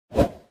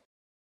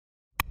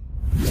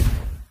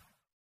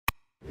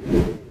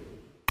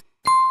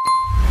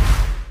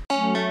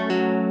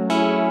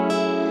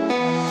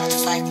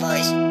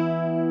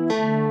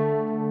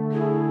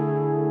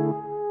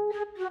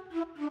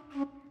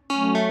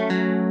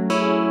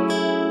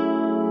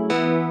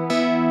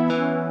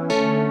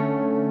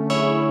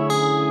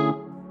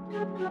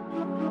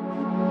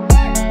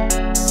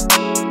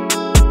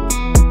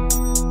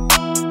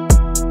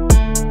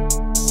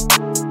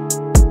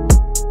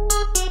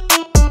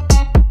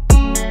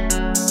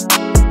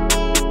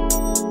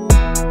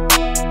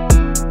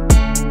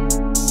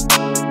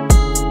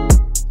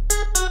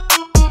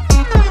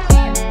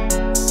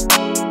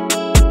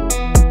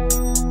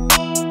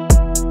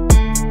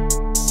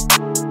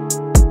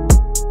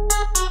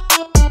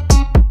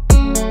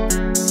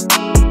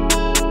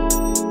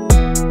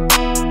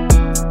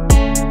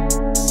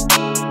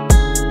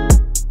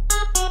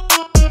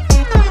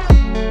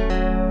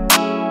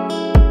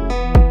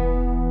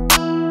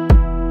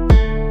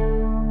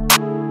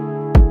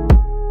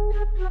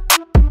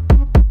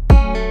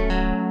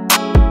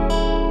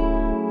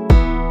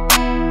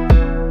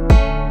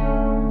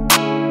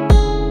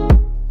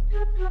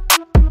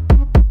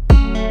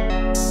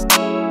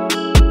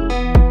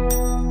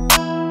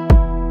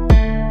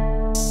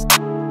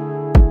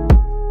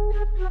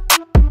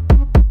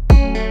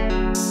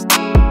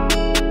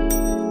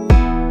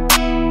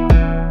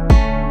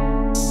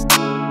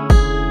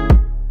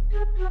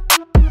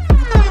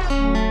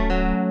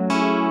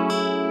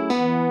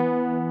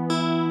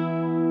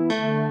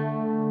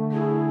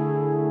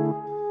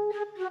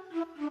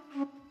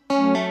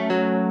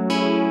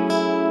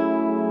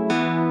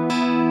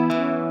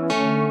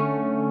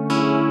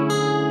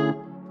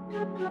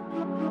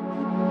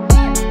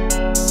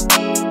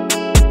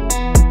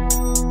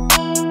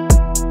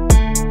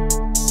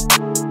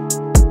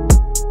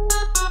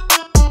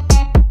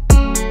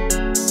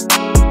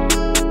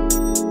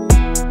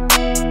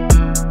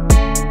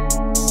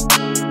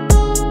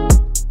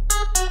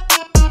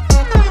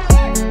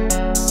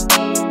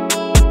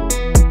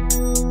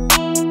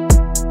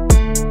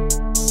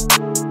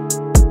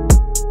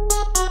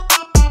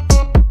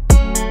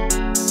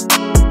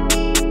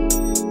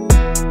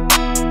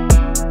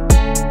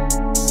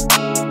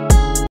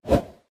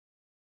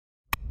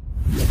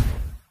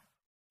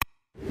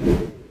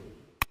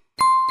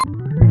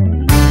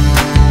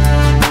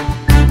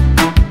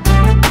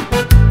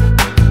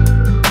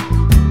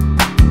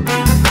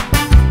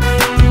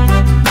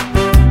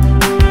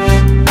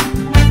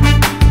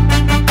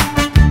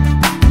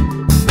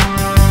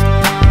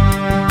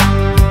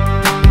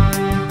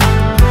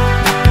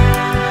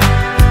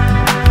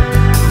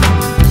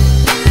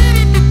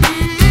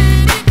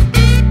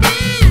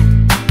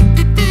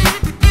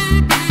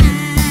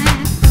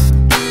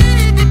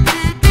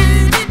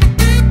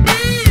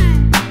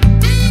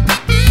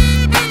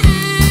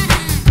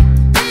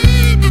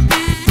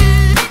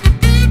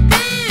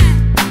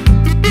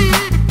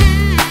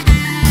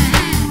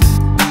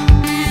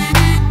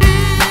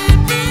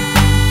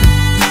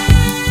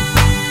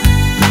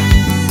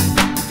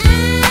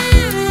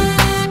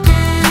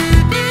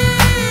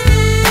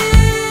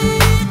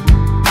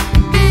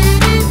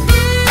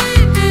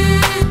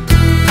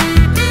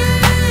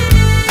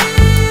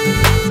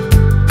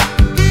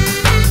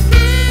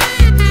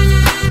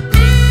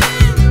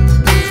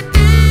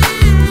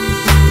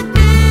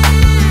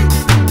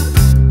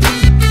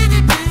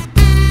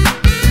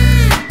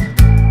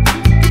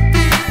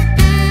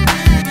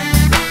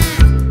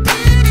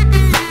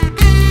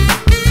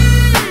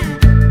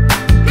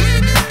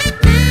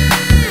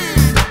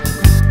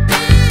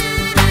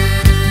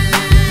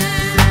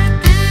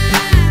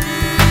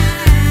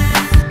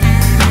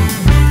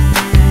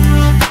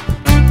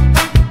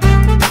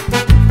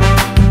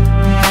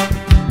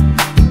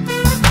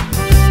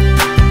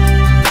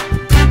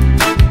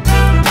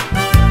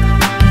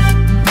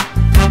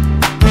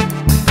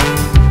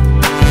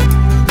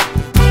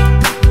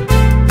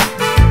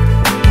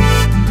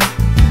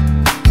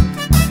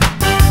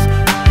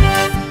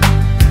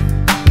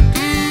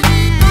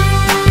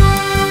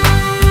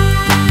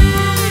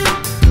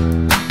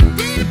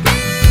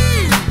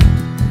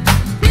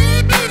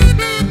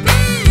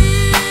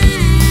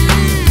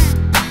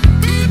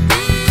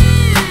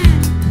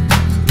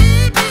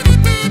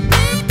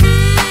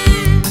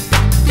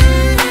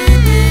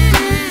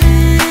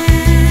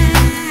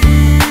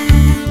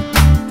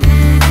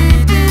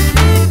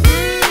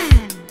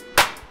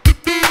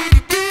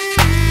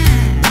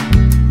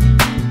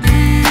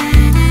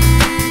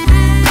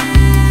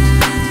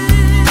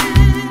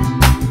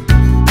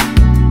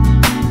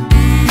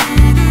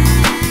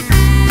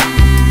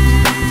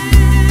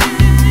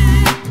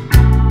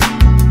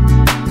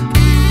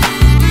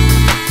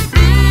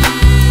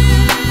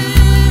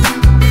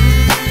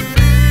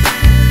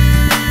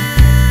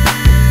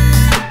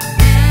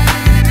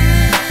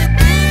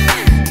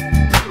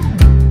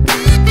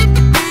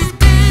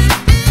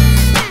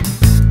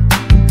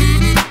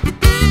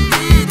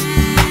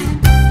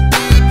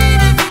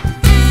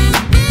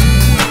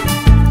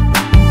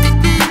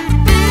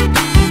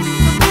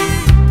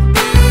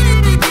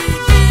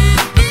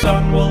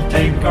done, we'll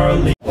take our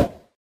leave.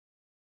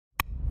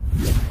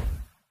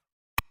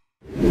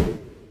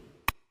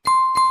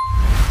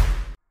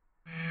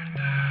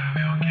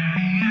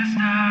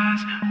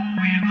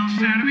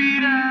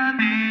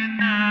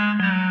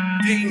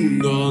 Ding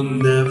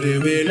dong,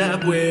 ábreme la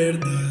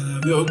puerta,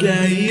 veo que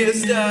ahí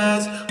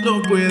estás,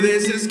 no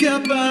puedes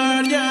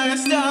escapar, ya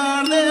es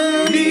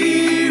tarde.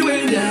 Miro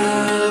en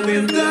la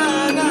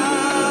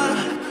ventana,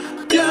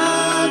 te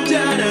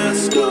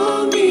hallarás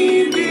con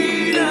mi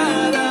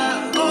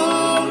mirada,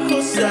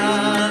 ojos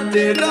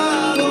aterrados,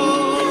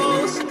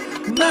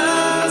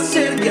 más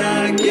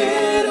cerca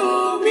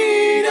quiero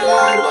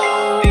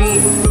mirarlo.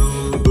 Ding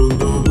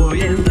dong,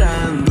 voy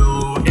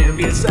entrando,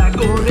 empieza a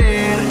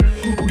correr.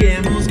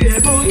 Juguemos que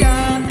voy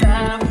a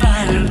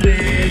taparte.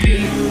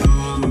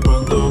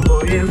 Cuando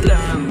voy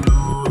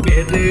entrando,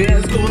 vete a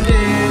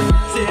esconder.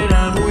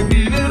 Será muy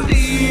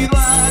divertido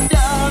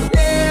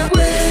hallarte.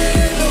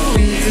 Puedo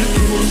oír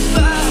tus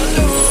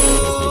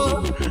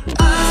pasos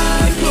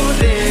al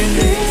correr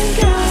en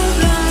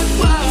cada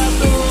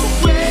cuarto.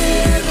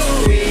 Puedo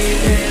oír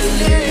el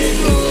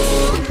eco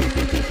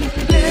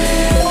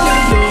del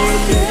calor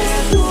de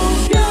tus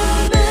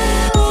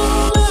cabellos.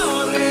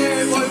 Corre,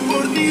 voy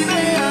por ti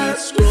de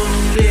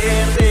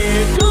esconderte,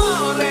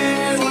 corre,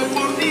 voy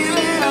por ti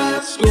de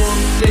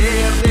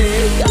esconderte,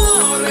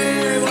 corre,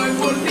 voy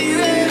por ti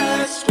de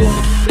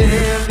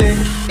esconderte,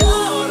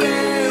 corre,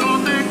 o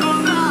te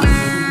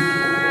encontraré.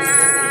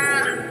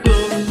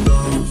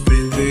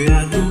 Frente a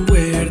tu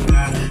puerta,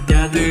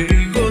 ya te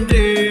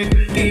encontré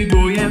y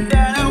voy a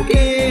entrar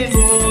aunque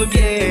no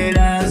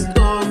quieras,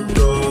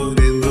 tonto,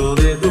 dentro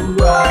de tu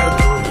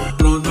cuarto,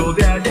 pronto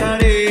te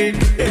hallaré,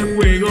 el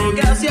juego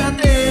casi ha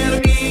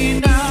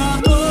terminado.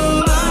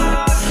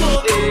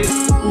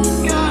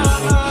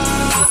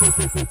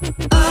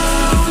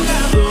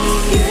 Ahogado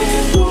que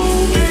tu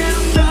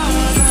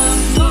ventana,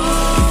 no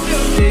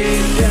veo que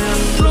te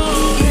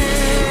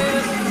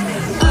asomes.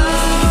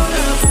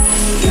 Ahora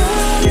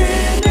buscaré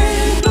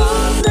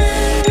lejos de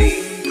ti.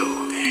 No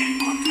te he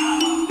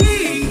encontrado.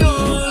 Lindo,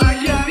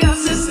 allá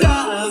habías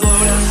estado,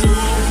 ahora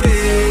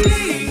sufres.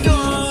 Lindo,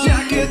 ya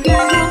que te he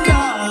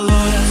encontrado,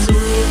 ahora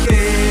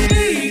sufres.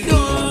 Lindo,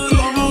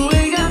 como he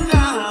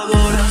ganado,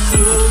 ahora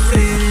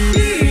sufres.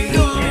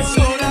 Lindo, es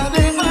hora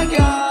de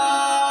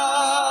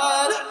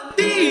fallar.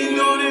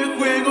 El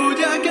juego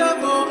ya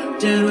acabó,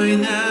 ya no hay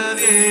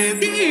nadie.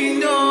 Ding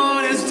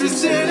dong, este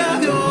es el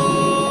adiós.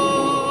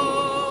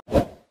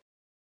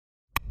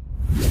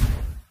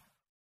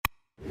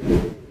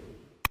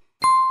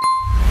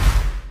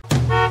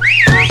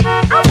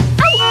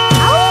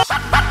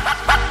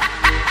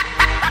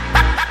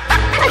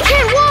 I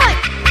can't walk!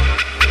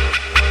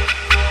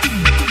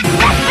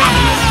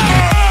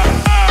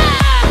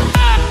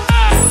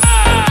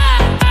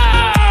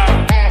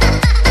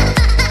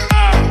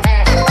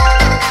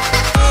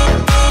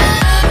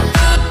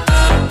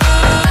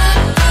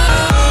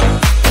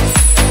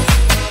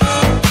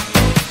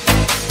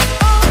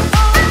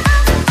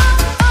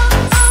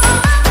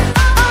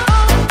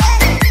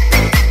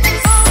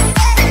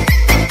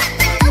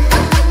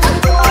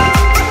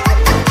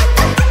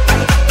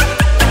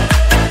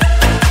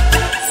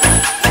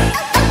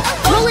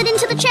 Roll it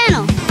into the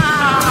channel.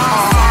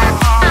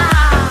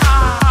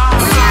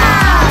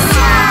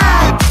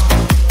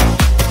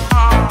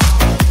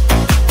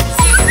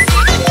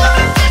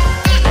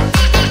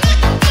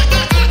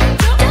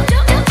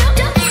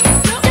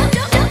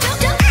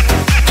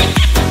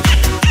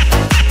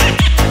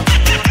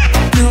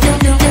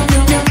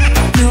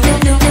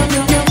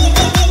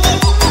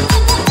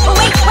 Oh,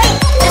 wait,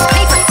 this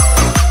paper.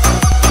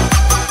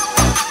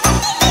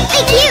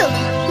 Thank you.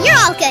 You're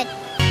all good.